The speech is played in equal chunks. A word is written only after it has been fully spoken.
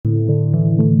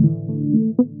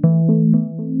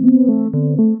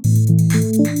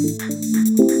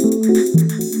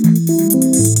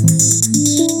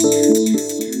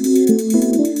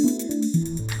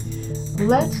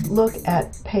look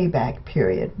at payback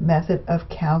period, method of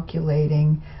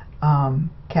calculating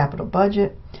capital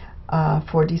budget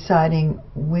for deciding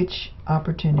which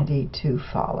opportunity to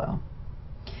follow.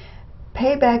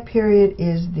 Payback period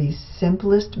is the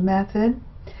simplest method,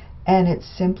 and it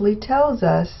simply tells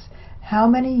us how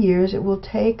many years it will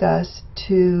take us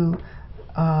to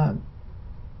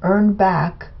earn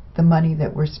back the money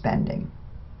that we're spending.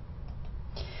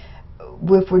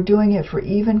 If we're doing it for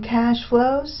even cash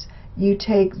flows, you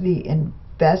take the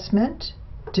investment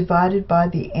divided by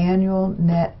the annual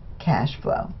net cash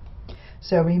flow.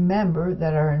 So remember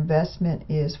that our investment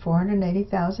is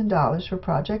 $480,000 for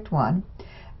Project 1.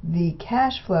 The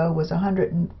cash flow was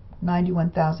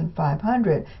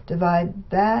 $191,500. Divide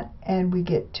that and we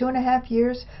get 2.5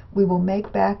 years. We will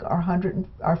make back our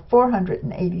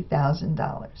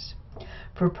 $480,000.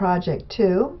 For Project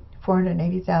 2,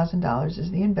 $480,000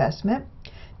 is the investment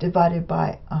divided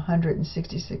by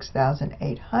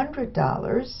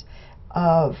 $166,800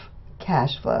 of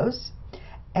cash flows,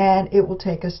 and it will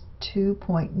take us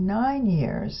 2.9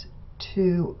 years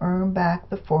to earn back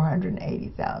the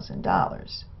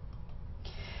 $480,000.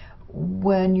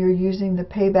 When you're using the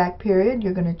payback period,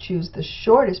 you're going to choose the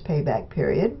shortest payback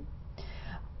period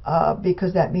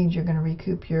because that means you're going to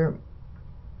recoup your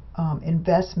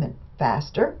investment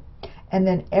faster, and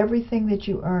then everything that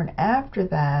you earn after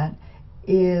that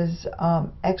is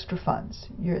extra funds.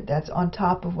 That's on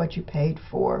top of what you paid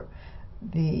for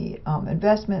the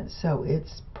investment, so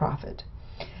it's profit.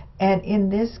 And in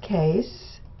this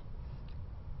case,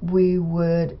 we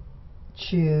would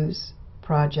choose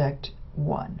Project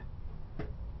 1.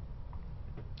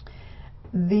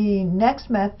 The next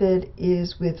method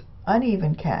is with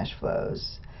uneven cash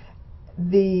flows.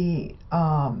 The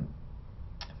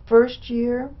first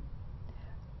year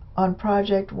on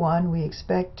Project 1, we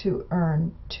expect to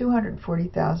earn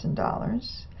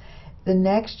 $240,000. The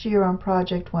next year on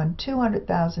Project 1,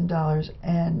 $200,000,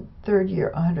 and third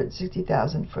year,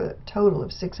 $160,000 for a total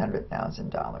of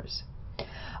 $600,000.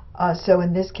 So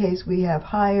in this case, we have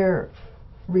higher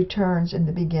returns in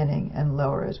the beginning and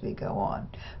lower as we go on.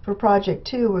 For Project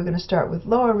 2, we're going to start with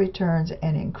lower returns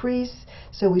and increase.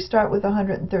 So we start with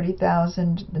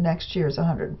 $130,000, the next year is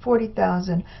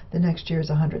 $140,000, the next year is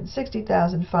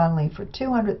 $160,000, finally for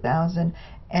 $200,000,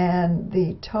 and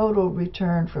the total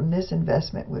return from this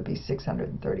investment would be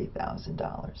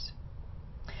 $630,000.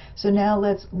 So now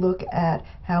let's look at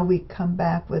how we come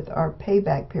back with our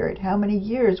payback period. How many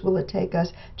years will it take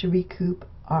us to recoup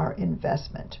our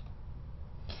investment?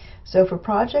 So for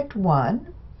Project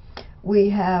 1, we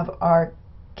have our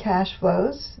cash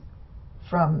flows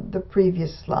from the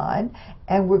previous slide,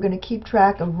 and we're going to keep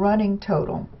track of running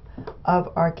total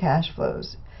of our cash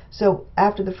flows. So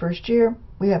after the first year,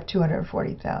 we have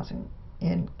 $240,000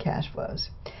 in cash flows.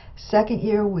 Second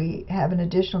year, we have an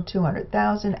additional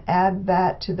 $200,000. Add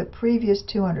that to the previous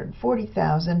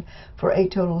 $240,000 for a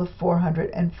total of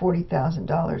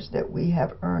 $440,000 that we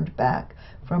have earned back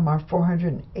from our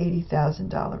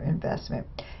 $480,000 investment.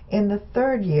 In the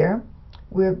third year,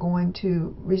 we're going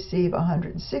to receive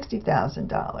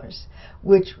 $160,000,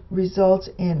 which results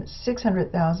in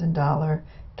 $600,000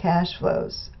 cash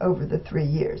flows over the 3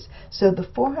 years. So the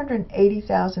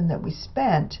 $480,000 that we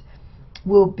spent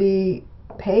will be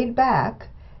paid back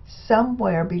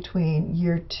somewhere between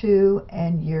year 2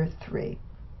 and year 3.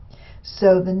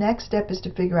 So the next step is to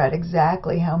figure out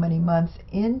exactly how many months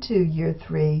into year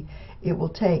 3 it will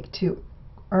take to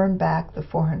earn back the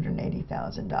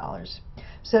 $480,000.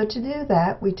 So to do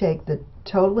that, we take the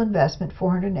total investment,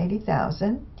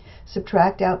 $480,000,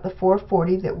 subtract out the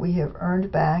 $440,000 that we have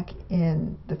earned back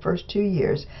in the first 2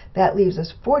 years. That leaves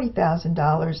us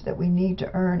 $40,000 that we need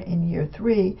to earn in year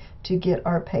 3 to get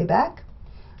our payback.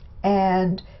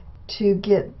 And to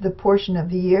get the portion of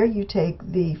the year, you take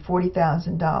the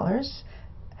 $40,000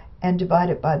 and divide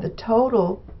it by the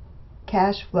total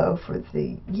cash flow for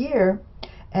the year,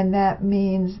 and that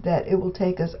means that it will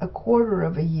take us 1/4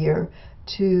 of a year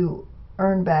to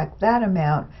earn back that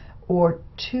amount, or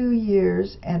 2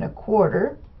 years and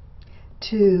 1/4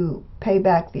 to pay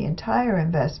back the entire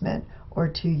investment, or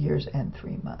 2 years and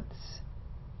 3 months.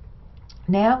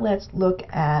 Now let's look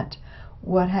at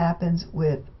what happens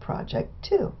with Project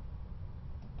 2.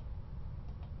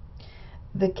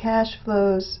 The cash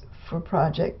flows for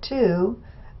Project 2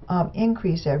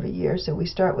 increase every year, so we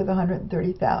start with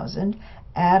 $130,000,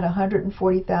 add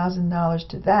 $140,000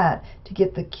 to that to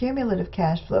get the cumulative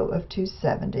cash flow of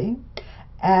 $270,000,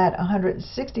 add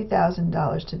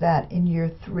 $160,000 to that in year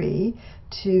 3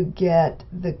 to get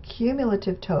the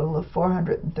cumulative total of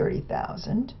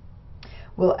 $430,000.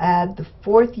 We'll add the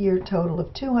 4th year total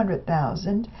of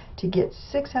 $200,000 to get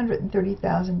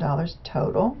 $630,000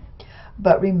 total.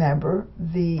 But remember,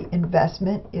 the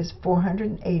investment is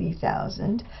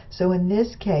 $480,000. So in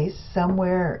this case,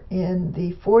 somewhere in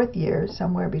the fourth year,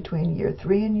 somewhere between year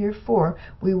 3 and year 4,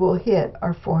 we will hit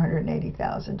our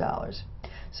 $480,000.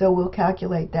 So we'll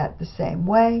calculate that the same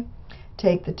way.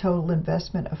 Take the total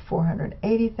investment of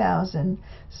 $480,000,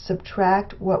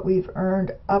 subtract what we've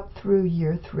earned up through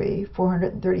year 3,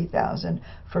 $430,000,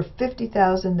 for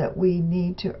 $50,000 that we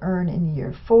need to earn in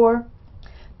year 4.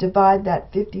 Divide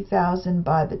that $50,000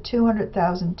 by the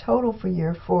 $200,000 total for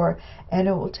year 4, and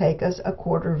it will take us a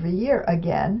quarter of a year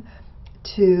again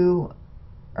to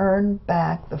earn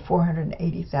back the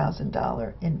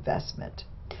 $480,000 investment,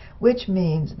 which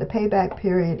means the payback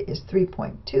period is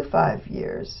 3.25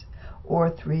 years, or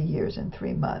 3 years and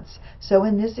 3 months. So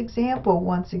in this example,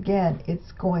 once again,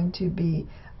 it's going to be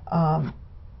the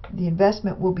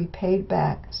investment will be paid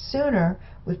back sooner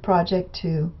with project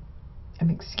 2.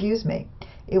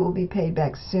 It will be paid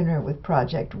back sooner with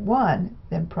project 1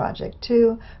 than project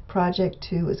 2. Project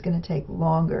 2 is going to take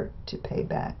longer to pay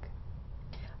back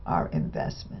our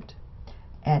investment.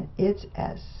 And it's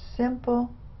as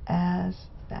simple as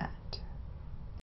that.